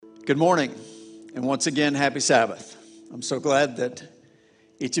Good morning, and once again, happy Sabbath. I'm so glad that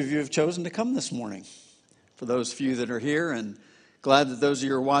each of you have chosen to come this morning. For those few that are here, and glad that those of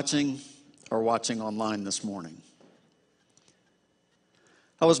you who are watching online this morning.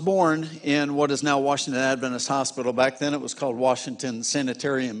 I was born in what is now Washington Adventist Hospital. Back then it was called Washington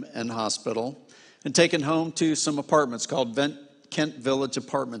Sanitarium and Hospital, and taken home to some apartments called Kent Village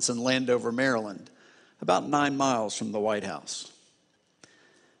Apartments in Landover, Maryland, about 9 miles from the White House.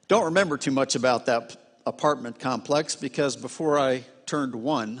 Don't remember too much about that apartment complex because before I turned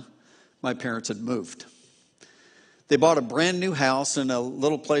 1, my parents had moved. They bought a brand new house in a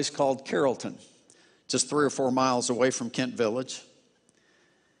little place called Carrollton, just 3 or 4 miles away from Kent Village.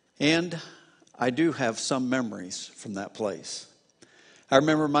 And I do have some memories from that place. I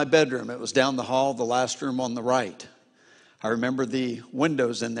remember my bedroom. It was down the hall, the last room on the right. I remember the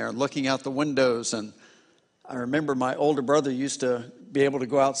windows in there and looking out the windows. And I remember my older brother used to be able to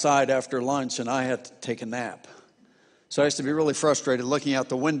go outside after lunch and I had to take a nap. So I used to be really frustrated looking out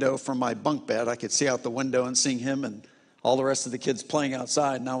the window from my bunk bed. I could see out the window and seeing him and all the rest of the kids playing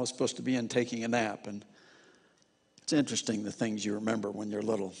outside, and I was supposed to be in taking a nap. And it's interesting the things you remember when you're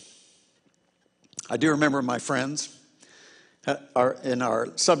little. I do remember my friends. In our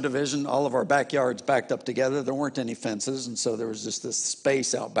subdivision, all of our backyards backed up together. There weren't any fences, and so there was just this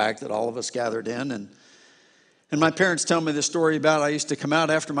space out back that all of us gathered in. And my parents tell me the story about I used to come out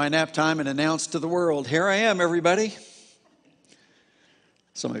after my nap time and announce to the world, "Here I am, everybody."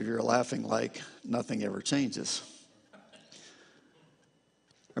 Some of you are laughing like nothing ever changes. I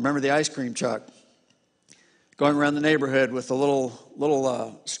remember the ice cream truck going around the neighborhood with a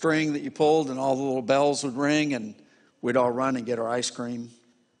little string that you pulled, and all the little bells would ring, and we'd all run and get our ice cream.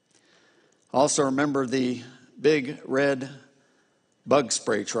 I also remember the big red bug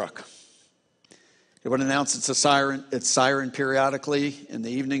spray truck. It would announce its siren periodically in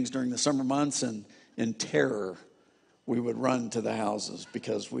the evenings during the summer months, and in terror, we would run to the houses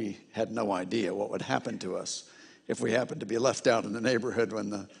because we had no idea what would happen to us if we happened to be left out in the neighborhood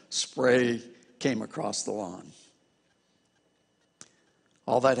when the spray came across the lawn.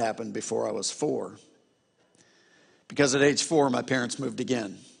 All that happened before I was 4. Because at age 4, my parents moved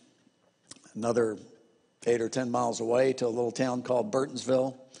again. Another 8 or 10 miles away to a little town called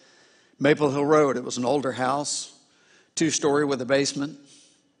Burtonsville. Maple Hill Road. It was an older house, 2-story with a basement.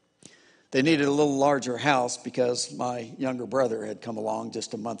 They needed a little larger house because my younger brother had come along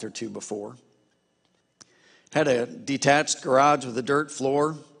just a month or 2 before. Had a detached garage with a dirt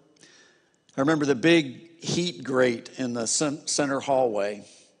floor. I remember the big heat grate in the center hallway.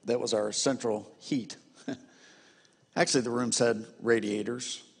 That was our central heat. Actually, the rooms had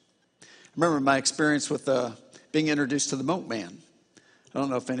radiators. I remember my experience with being introduced to the milkman. I don't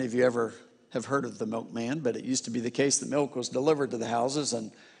know if any of you ever have heard of the milkman, but it used to be the case that milk was delivered to the houses.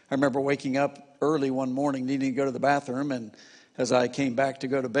 And I remember waking up early one morning needing to go to the bathroom, and as I came back to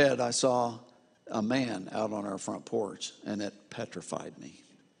go to bed, I saw a man out on our front porch, and it petrified me.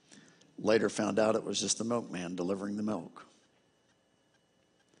 Later found out it was just the milkman delivering the milk.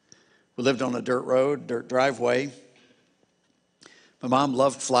 We lived on a dirt road, dirt driveway. My mom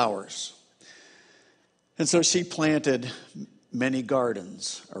loved flowers, and so she planted many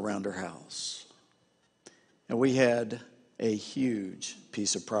gardens around her house. And we had a huge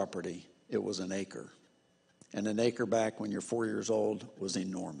piece of property. It was an acre. And an acre back when you're 4 years old was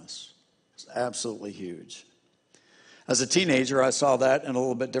enormous. It's absolutely huge. As a teenager, I saw that in a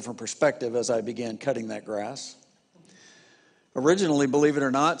little bit different perspective as I began cutting that grass. Originally, believe it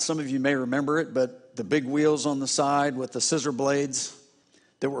or not, some of you may remember it, but the big wheels on the side with the scissor blades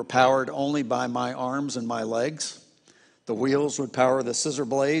that were powered only by my arms and my legs. The wheels would power the scissor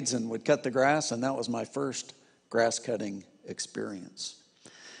blades and would cut the grass, and that was my first grass cutting experience. I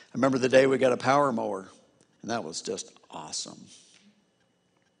remember the day we got a power mower, and that was just awesome.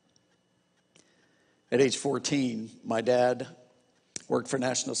 At age 14, my dad worked for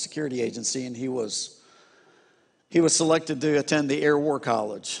National Security Agency, and he was selected to attend the Air War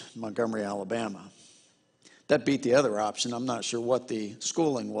College in Montgomery, Alabama. That beat the other option. I'm not sure what the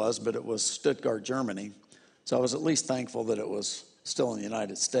schooling was, but it was Stuttgart, Germany. So I was at least thankful that it was still in the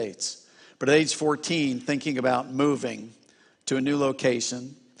United States. But at age 14, thinking about moving to a new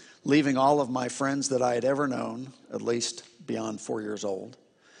location, leaving all of my friends that I had ever known, at least beyond 4 years old,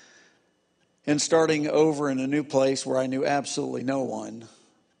 and starting over in a new place where I knew absolutely no one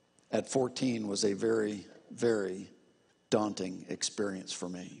at 14 was a very, very daunting experience for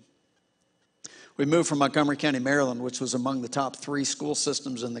me. We moved from Montgomery County, Maryland, which was among the top 3 school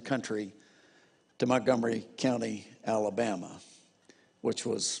systems in the country, to Montgomery County, Alabama, which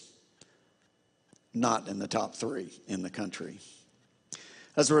was not in the top 3 in the country.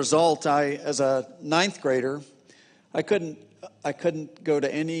 As a result, as a ninth grader, I couldn't go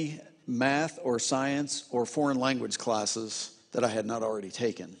to any math or science or foreign language classes that I had not already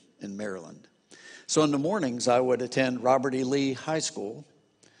taken in Maryland. So in the mornings, I would attend Robert E. Lee High School,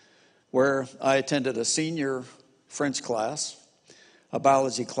 where I attended a senior French class, a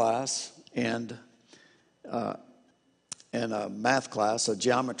biology class, and a math class, a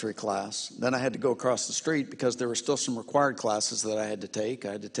geometry class. Then I had to go across the street because there were still some required classes that I had to take.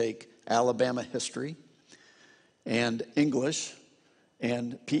 I had to take Alabama history and English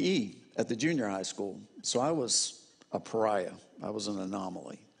and PE at the junior high school. So I was a pariah. I was an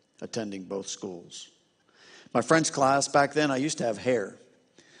anomaly attending both schools. My French class, back then I used to have hair.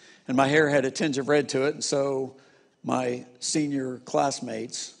 And my hair had a tinge of red to it, and so my senior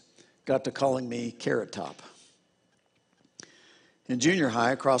classmates got to calling me Carrot Top. In junior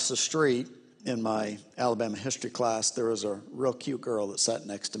high, across the street, in my Alabama history class, there was a real cute girl that sat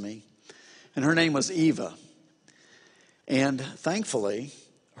next to me, and her name was Eva. And thankfully,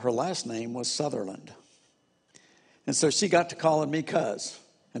 her last name was Sutherland. And so she got to calling me Cuz,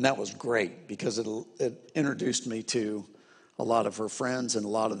 and that was great because it introduced me to a lot of her friends and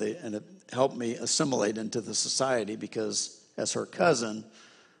and it helped me assimilate into the society because as her cousin,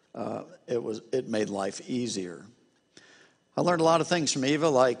 it made life easier. I learned a lot of things from Eva,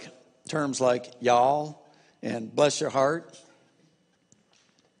 like terms like y'all and bless your heart.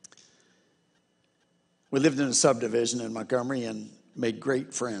 We lived in a subdivision in Montgomery and made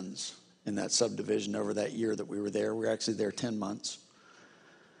great friends in that subdivision over that year that we were there. We were actually there 10 months.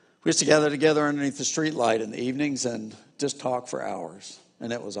 We used to gather together underneath the street light in the evenings and just talk for hours,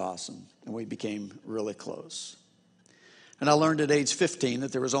 and it was awesome, and we became really close. And I learned at age 15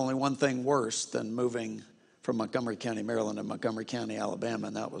 that there was only one thing worse than moving from Montgomery County, Maryland to Montgomery County, Alabama,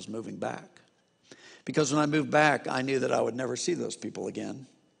 and that was moving back. Because when I moved back, I knew that I would never see those people again.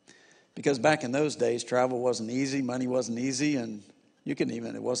 Because back in those days, travel wasn't easy, money wasn't easy, and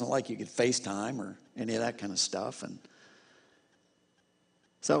it wasn't like you could FaceTime or any of that kind of stuff. And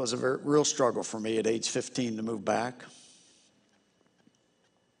so that was a real struggle for me at age 15 to move back.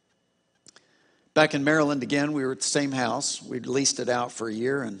 Back in Maryland again, we were at the same house. We'd leased it out for a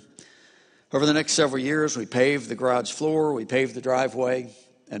year, and over the next several years, we paved the garage floor, we paved the driveway,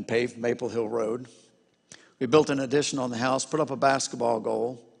 and paved Maple Hill Road. We built an addition on the house, put up a basketball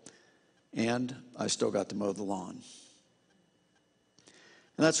goal, and I still got to mow the lawn.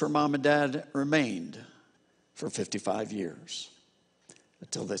 And that's where Mom and Dad remained for 55 years,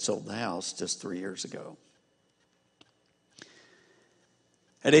 until they sold the house just 3 years ago.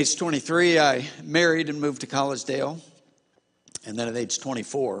 At age 23, I married and moved to Collegedale, and then at age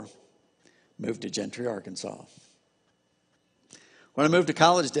 24, moved to Gentry, Arkansas. When I moved to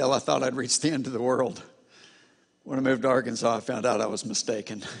Collegedale, I thought I'd reached the end of the world. When I moved to Arkansas, I found out I was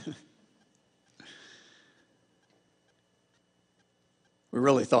mistaken. We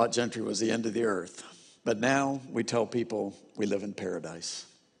really thought Gentry was the end of the earth. But now we tell people we live in paradise,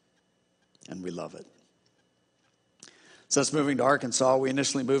 and we love it. Since moving to Arkansas, we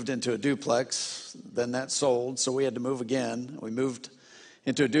initially moved into a duplex. Then that sold, so we had to move again. We moved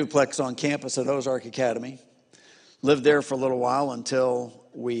into a duplex on campus at Ozark Academy. Lived there for a little while until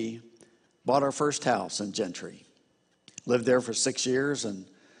we bought our first house in Gentry. Lived there for 6 years and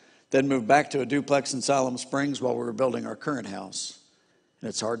then moved back to a duplex in Siloam Springs while we were building our current house. And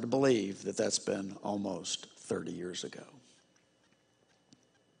it's hard to believe that that's been almost 30 years ago.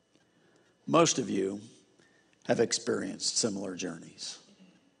 Most of you have experienced similar journeys.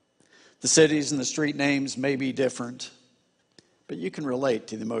 The cities and the street names may be different, but you can relate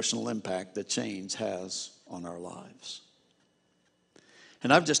to the emotional impact that change has on our lives.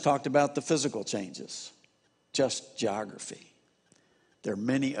 And I've just talked about the physical changes, just geography. There are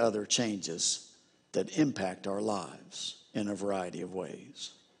many other changes that impact our lives in a variety of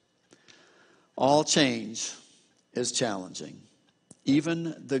ways. All change is challenging.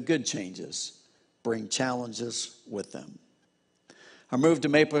 Even the good changes bring challenges with them. I moved to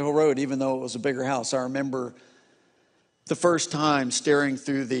Maple Hill Road, even though it was a bigger house. I remember the first time staring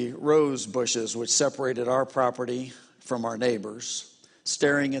through the rose bushes which separated our property from our neighbors,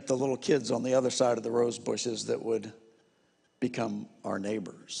 staring at the little kids on the other side of the rose bushes that would become our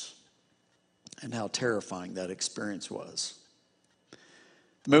neighbors, and how terrifying that experience was.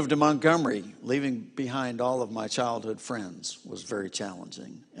 The move to Montgomery, leaving behind all of my childhood friends, was very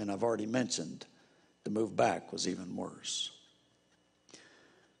challenging, and I've already mentioned the move back was even worse.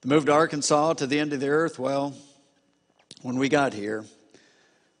 The move to Arkansas, to the end of the earth, well, when we got here,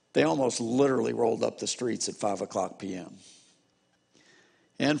 they almost literally rolled up the streets at 5 o'clock p.m.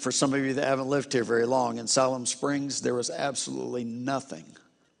 And for some of you that haven't lived here very long, in Siloam Springs, there was absolutely nothing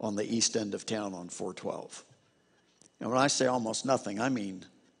on the east end of town on 412. And when I say almost nothing, I mean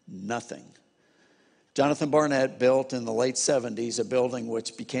nothing. Jonathan Barnett built in the late 70s a building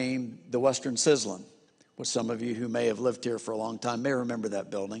which became the Western Sizzlin', which some of you who may have lived here for a long time may remember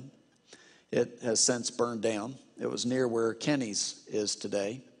that building. It has since burned down. It was near where Kenny's is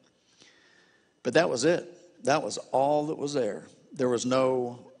today. But that was it. That was all that was there. There was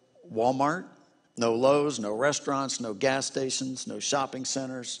no Walmart, no Lowe's, no restaurants, no gas stations, no shopping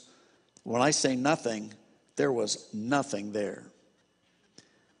centers. When I say nothing, there was nothing there.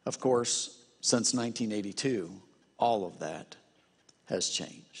 Of course, since 1982, all of that has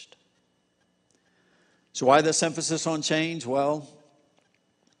changed. So why this emphasis on change? Well,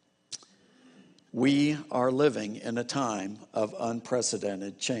 we are living in a time of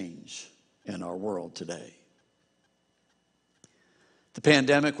unprecedented change in our world today. The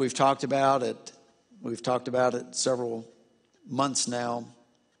pandemic, we've talked about it. We've talked about it several months now.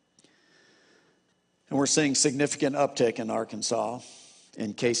 And we're seeing significant uptick in Arkansas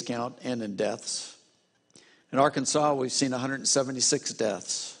in case count and in deaths. In Arkansas, we've seen 176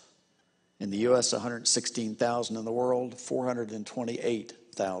 deaths. In the U.S., 116,000. In the world,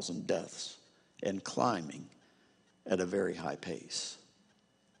 428,000 deaths, and climbing at a very high pace.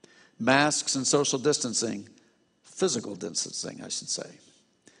 Masks and social distancing, physical distancing, I should say.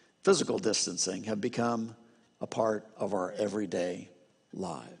 Physical distancing have become a part of our everyday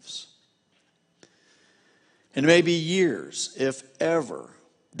lives. And it may be years, if ever,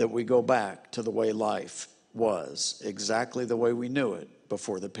 that we go back to the way life was, exactly the way we knew it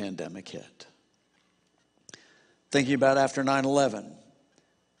before the pandemic hit. Thinking about after 9/11,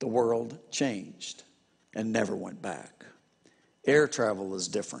 the world changed and never went back. Air travel is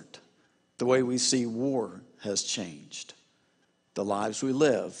different. The way we see war has changed. The lives we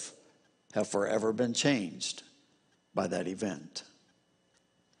live have forever been changed by that event.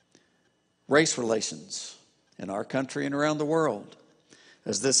 Race relations in our country and around the world.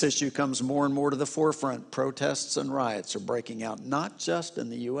 As this issue comes more and more to the forefront, protests and riots are breaking out, not just in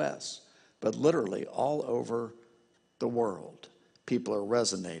the U.S., but literally all over the world. People are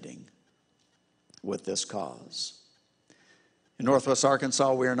resonating with this cause. In Northwest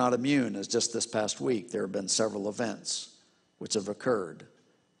Arkansas, we are not immune, as just this past week there have been several events which have occurred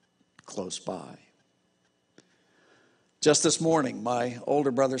close by. Just this morning, my older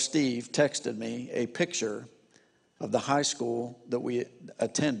brother Steve texted me a picture of the high school that we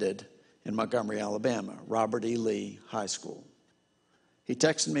attended in Montgomery, Alabama, Robert E. Lee High School. He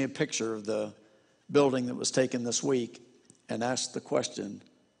texted me a picture of the building that was taken this week and asked the question,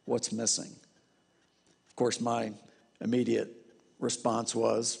 what's missing? Of course, my immediate response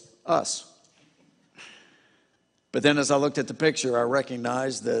was, us. But then as I looked at the picture, I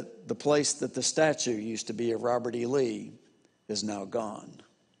recognized that the place that the statue used to be of Robert E. Lee is now gone,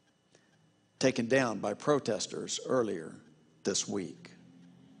 taken down by protesters earlier this week.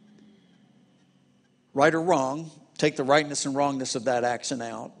 Right or wrong, take the rightness and wrongness of that action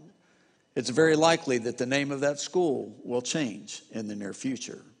out. It's very likely that the name of that school will change in the near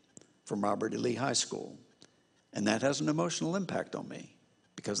future from Robert E. Lee High School. And that has an emotional impact on me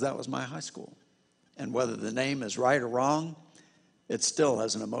because that was my high school. And whether the name is right or wrong, it still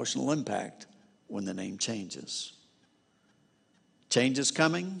has an emotional impact when the name changes. Change is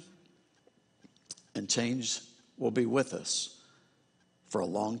coming, and change will be with us for a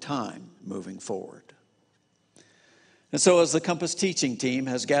long time moving forward. And so as the Compass teaching team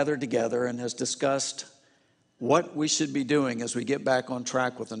has gathered together and has discussed what we should be doing as we get back on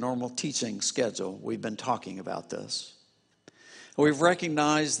track with a normal teaching schedule, we've been talking about this. We've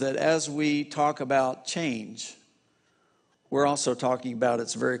recognized that as we talk about change, we're also talking about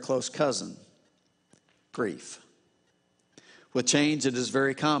its very close cousin, grief. With change, it is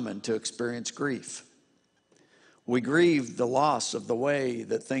very common to experience grief. We grieve the loss of the way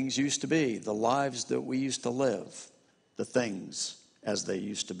that things used to be, the lives that we used to live, the things as they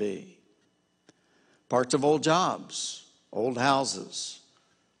used to be. Parts of old jobs, old houses,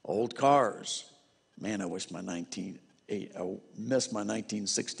 old cars. Man, I missed my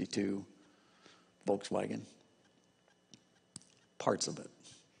 1962 Volkswagen. Parts of it.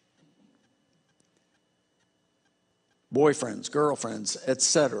 Boyfriends, girlfriends,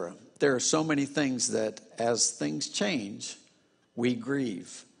 etc. There are so many things that as things change, we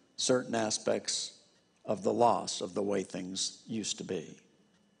grieve certain aspects of the loss of the way things used to be.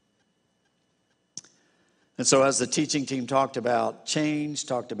 And so as the teaching team talked about change,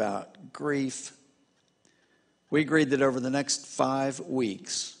 talked about grief, we agreed that over the next 5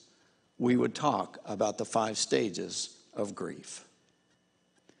 weeks, we would talk about the 5 stages of grief.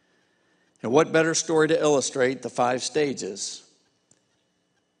 And what better story to illustrate the 5 stages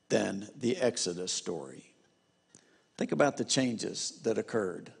than the Exodus story. Think about the changes that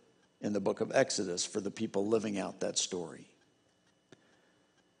occurred in the book of Exodus for the people living out that story.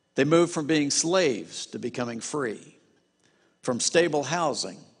 They moved from being slaves to becoming free, from stable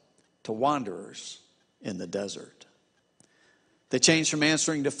housing to wanderers in the desert. They changed from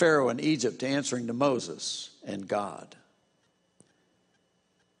answering to Pharaoh in Egypt to answering to Moses and God.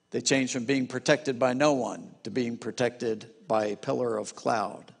 They changed from being protected by no one to being protected by a pillar of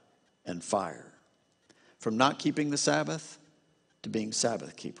cloud and fire. From not keeping the Sabbath to being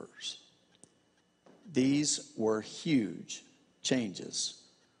Sabbath keepers. These were huge changes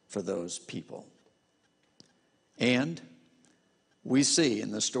for those people. And we see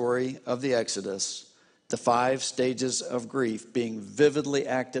in the story of the Exodus the 5 stages of grief being vividly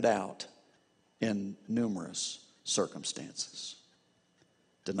acted out in numerous circumstances.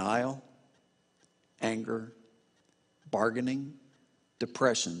 Denial, anger, bargaining,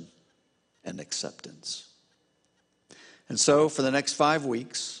 depression, and acceptance. And so for the next 5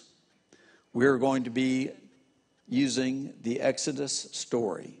 weeks, we're going to be using the Exodus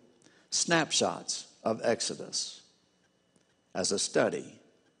story, snapshots of Exodus, as a study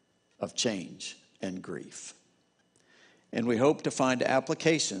of change and grief. And we hope to find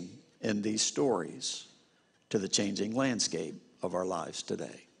application in these stories to the changing landscape of our lives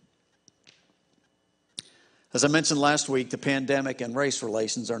today. As I mentioned last week, the pandemic and race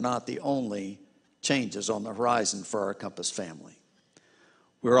relations are not the only changes on the horizon for our Compass family.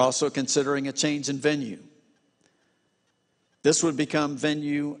 We're also considering a change in venue. This would become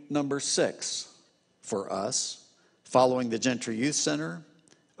venue number 6 for us, following the Gentry Youth Center,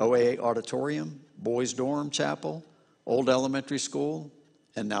 OAA Auditorium, Boys Dorm Chapel, Old Elementary School,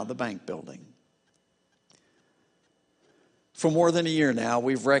 and now the Bank Building. For more than a year now,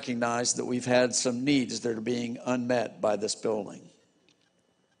 we've recognized that we've had some needs that are being unmet by this building.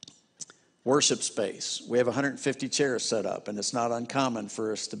 Worship space. We have 150 chairs set up, and it's not uncommon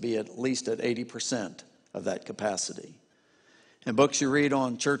for us to be at least at 80% of that capacity. And books you read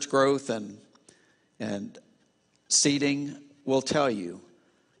on church growth and seating will tell you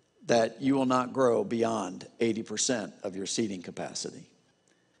that you will not grow beyond 80% of your seating capacity.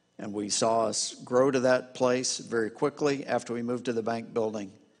 And we saw us grow to that place very quickly after we moved to the Bank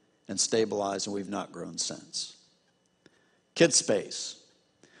Building and stabilized, and we've not grown since. Kids space.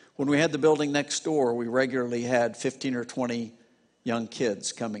 When we had the building next door, we regularly had 15 or 20 young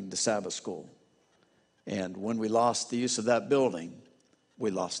kids coming to Sabbath school. And when we lost the use of that building,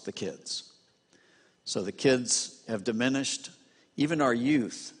 we lost the kids. So the kids have diminished. Even our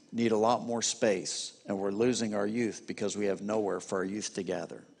youth need a lot more space, and we're losing our youth because we have nowhere for our youth to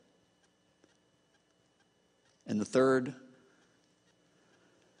gather. And the third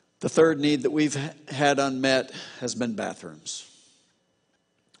need that we've had unmet has been bathrooms.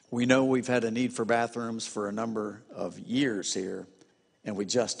 We know we've had a need for bathrooms for a number of years here, and we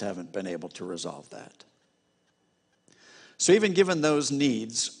just haven't been able to resolve that. So even given those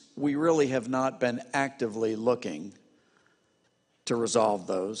needs, we really have not been actively looking to resolve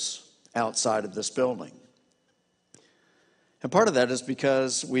those outside of this building. And part of that is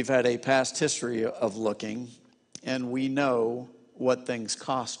because we've had a past history of looking, and we know what things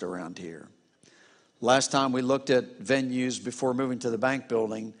cost around here. Last time we looked at venues before moving to the Bank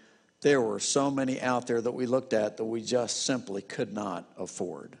Building, there were so many out there that we looked at that we just simply could not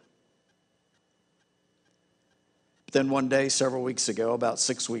afford. But then one day, several weeks ago, about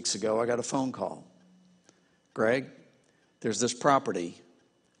 6 weeks ago, I got a phone call. Greg, there's this property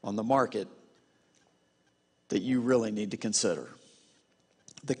on the market that you really need to consider.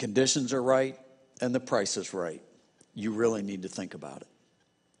 The conditions are right and the price is right. You really need to think about it.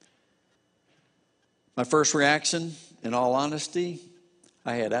 My first reaction, in all honesty,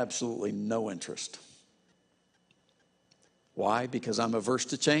 I had absolutely no interest. Why? Because I'm averse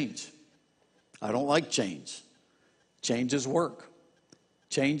to change. I don't like change. Change is work.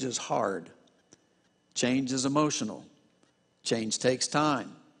 Change is hard. Change is emotional. Change takes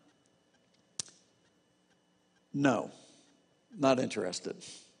time. No, not interested.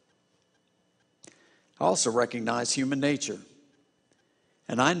 I also recognize human nature.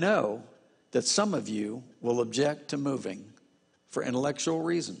 And I know that some of you will object to moving for intellectual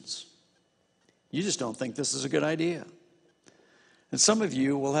reasons. You just don't think this is a good idea. And some of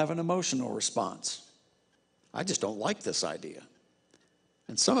you will have an emotional response. I just don't like this idea.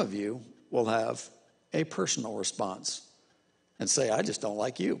 And some of you will have a personal response and say, I just don't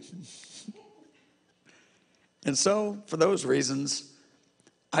like you. And so, for those reasons,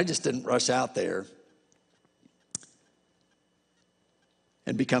 I just didn't rush out there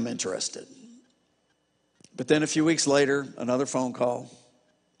and become interested. But then a few weeks later, another phone call,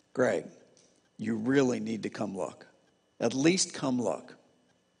 Greg, you really need to come look. At least come look.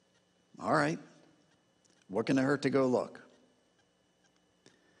 All right. What can it hurt to go look?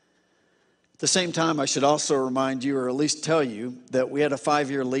 At the same time, I should also remind you, or at least tell you, that we have a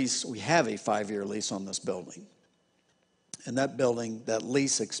 5-year lease on this building. And that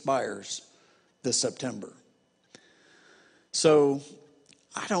lease expires this September. So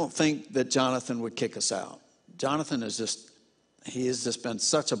I don't think that Jonathan would kick us out. Jonathan has just been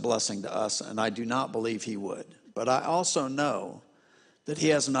such a blessing to us, and I do not believe he would. But I also know that he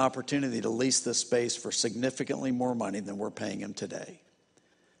has an opportunity to lease this space for significantly more money than we're paying him today.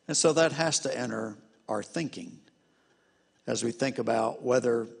 And so that has to enter our thinking as we think about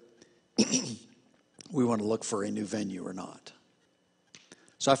whether we want to look for a new venue or not.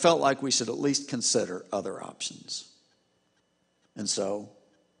 So I felt like we should at least consider other options. And so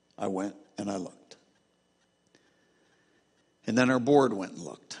I went and I looked. And then our board went and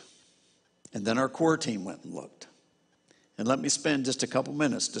looked. And then our core team went and looked. And let me spend just a couple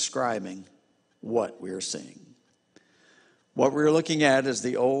minutes describing what we are seeing. What we're looking at is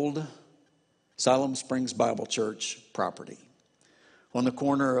the old Siloam Springs Bible Church property on the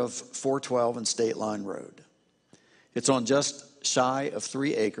corner of 412 and State Line Road. It's on just shy of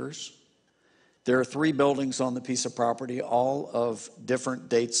 3 acres. There are 3 buildings on the piece of property, all of different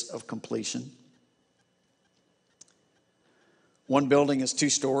dates of completion. One building is 2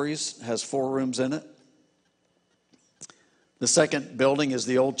 stories, has 4 rooms in it. The second building is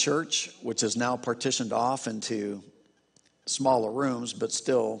the old church, which is now partitioned off into smaller rooms, but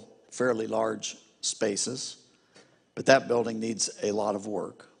still fairly large spaces. But that building needs a lot of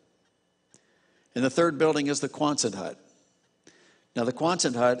work. And the third building is the Quonset hut. Now, the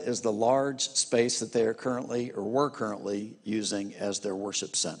Quonset hut is the large space that they were currently using as their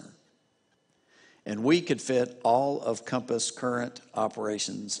worship center. And we could fit all of Compass' current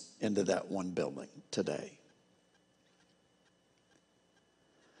operations into that one building today.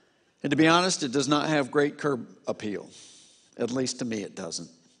 And to be honest, it does not have great curb appeal. At least to me, it doesn't.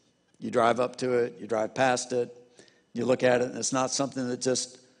 You drive up to it, you drive past it, you look at it, and it's not something that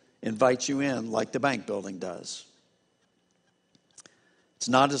just invites you in like the bank building does. It's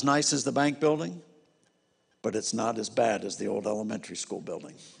not as nice as the bank building, but it's not as bad as the old elementary school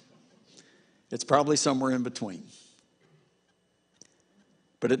building. It's probably somewhere in between.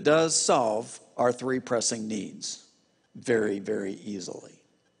 But it does solve our 3 pressing needs very, very easily.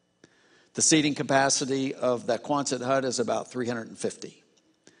 The seating capacity of that Quonset hut is about 350.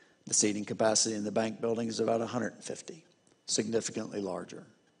 The seating capacity in the bank building is about 150, significantly larger.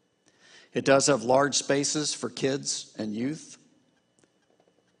 It does have large spaces for kids and youth,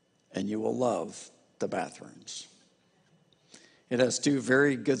 and you will love the bathrooms. It has 2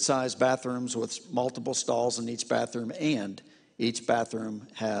 very good-sized bathrooms with multiple stalls in each bathroom, and each bathroom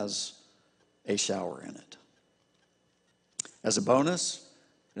has a shower in it. As a bonus,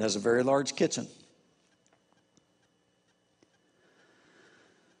 it has a very large kitchen.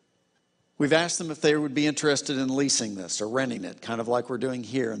 We've asked them if they would be interested in leasing this or renting it, kind of like we're doing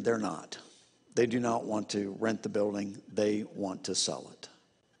here, and they're not. They do not want to rent the building. They want to sell it.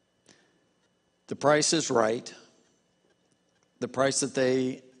 The price is right. The price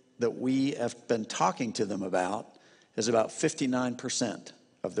that we have been talking to them about is about 59%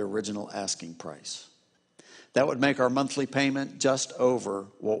 of their original asking price. That would make our monthly payment just over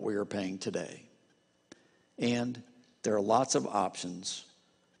what we are paying today. And there are lots of options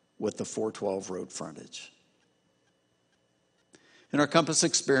with the 412 road frontage. In our Compass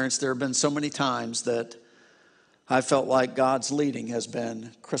experience, there have been so many times that I felt like God's leading has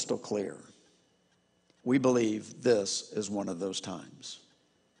been crystal clear. We believe this is one of those times.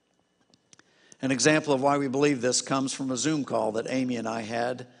 An example of why we believe this comes from a Zoom call that Amy and I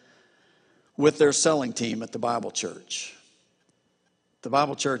had with their selling team at the Bible Church. The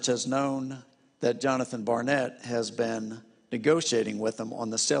Bible Church has known that Jonathan Barnett has been negotiating with them on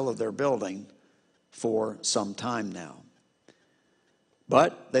the sale of their building for some time now.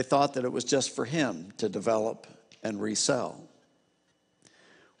 But they thought that it was just for him to develop and resell.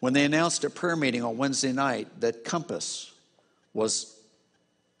 When they announced at prayer meeting on Wednesday night that Compass was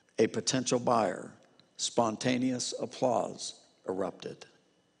a potential buyer, spontaneous applause erupted.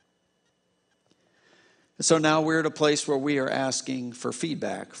 And so now we're at a place where we are asking for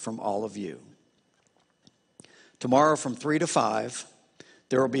feedback from all of you. Tomorrow from 3 to 5,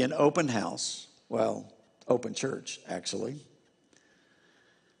 there will be an open house, open church actually,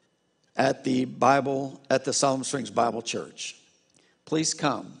 at the Siloam Springs Bible Church. Please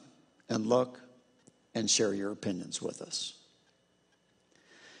come and look and share your opinions with us.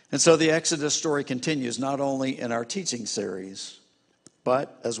 And so the Exodus story continues not only in our teaching series,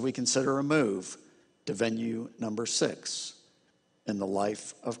 but as we consider a move to venue number 6 in the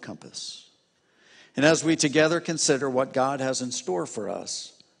life of Compass. And as we together consider what God has in store for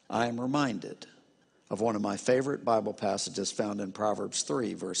us, I am reminded of one of my favorite Bible passages found in Proverbs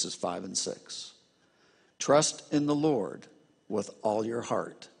 3, verses 5 and 6. Trust in the Lord with all your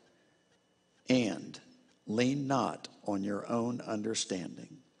heart, and lean not on your own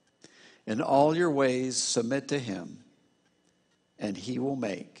understanding. In all your ways submit to him, and he will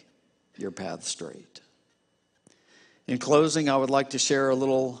make your path straight. In closing, I would like to share a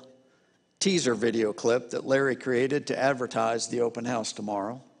little teaser video clip that Larry created to advertise the open house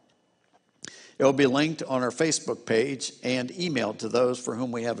tomorrow. It will be linked on our Facebook page and emailed to those for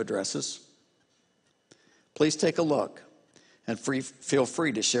whom we have addresses. Please take a look and feel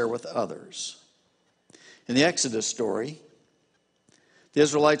free to share with others. In the Exodus story, the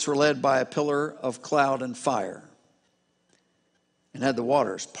Israelites were led by a pillar of cloud and fire and had the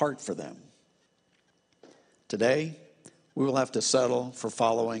waters part for them. Today, we will have to settle for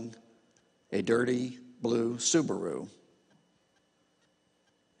following a dirty blue Subaru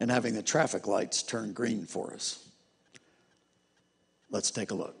and having the traffic lights turn green for us. Let's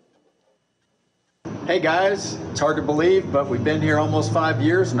take a look. Hey guys, it's hard to believe, but we've been here almost 5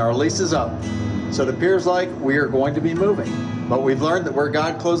 years and our lease is up. So it appears like we are going to be moving. But we've learned that where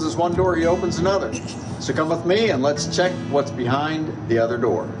God closes one door, he opens another. So come with me and let's check what's behind the other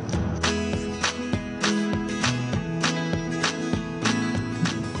door.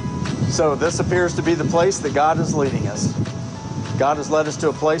 So this appears to be the place that God is leading us. God has led us to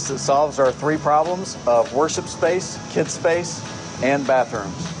a place that solves our 3 problems of worship space, kids space, and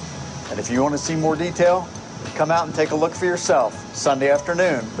bathrooms. And if you want to see more detail, come out and take a look for yourself Sunday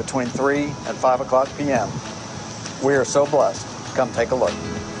afternoon between 3 and 5 o'clock p.m. We are so blessed. Come take a look.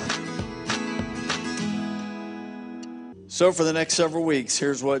 So for the next several weeks,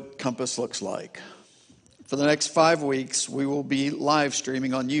 here's what Compass looks like. For the next 5 weeks, we will be live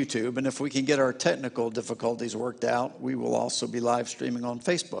streaming on YouTube, and if we can get our technical difficulties worked out, we will also be live streaming on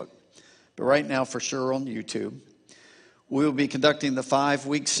Facebook. But right now, for sure, on YouTube. We will be conducting the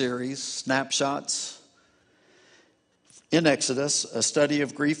 5-week series, Snapshots in Exodus, a study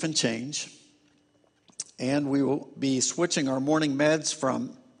of grief and change. And we will be switching our morning meds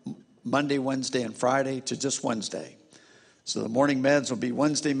from Monday, Wednesday, and Friday to just Wednesday. So the morning meds will be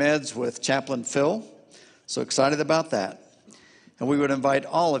Wednesday meds with Chaplain Phil. So excited about that. And we would invite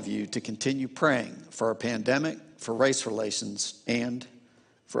all of you to continue praying for our pandemic, for race relations, and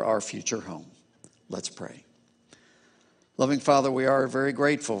for our future home. Let's pray. Loving Father, we are very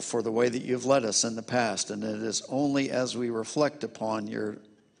grateful for the way that you've led us in the past, and it is only as we reflect upon your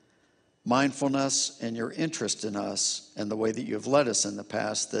mindfulness and your interest in us and the way that you've led us in the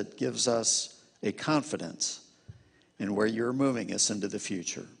past that gives us a confidence in where you're moving us into the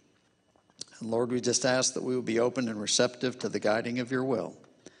future. And Lord, we just ask that we will be open and receptive to the guiding of your will.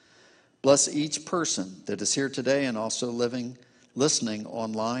 Bless each person that is here today and also listening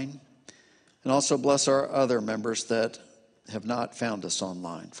online. And also bless our other members that have not found us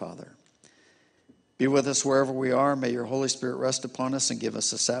online, Father. Be with us wherever we are. May your Holy Spirit rest upon us and give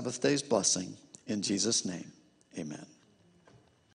us a Sabbath day's blessing. In Jesus' name, amen.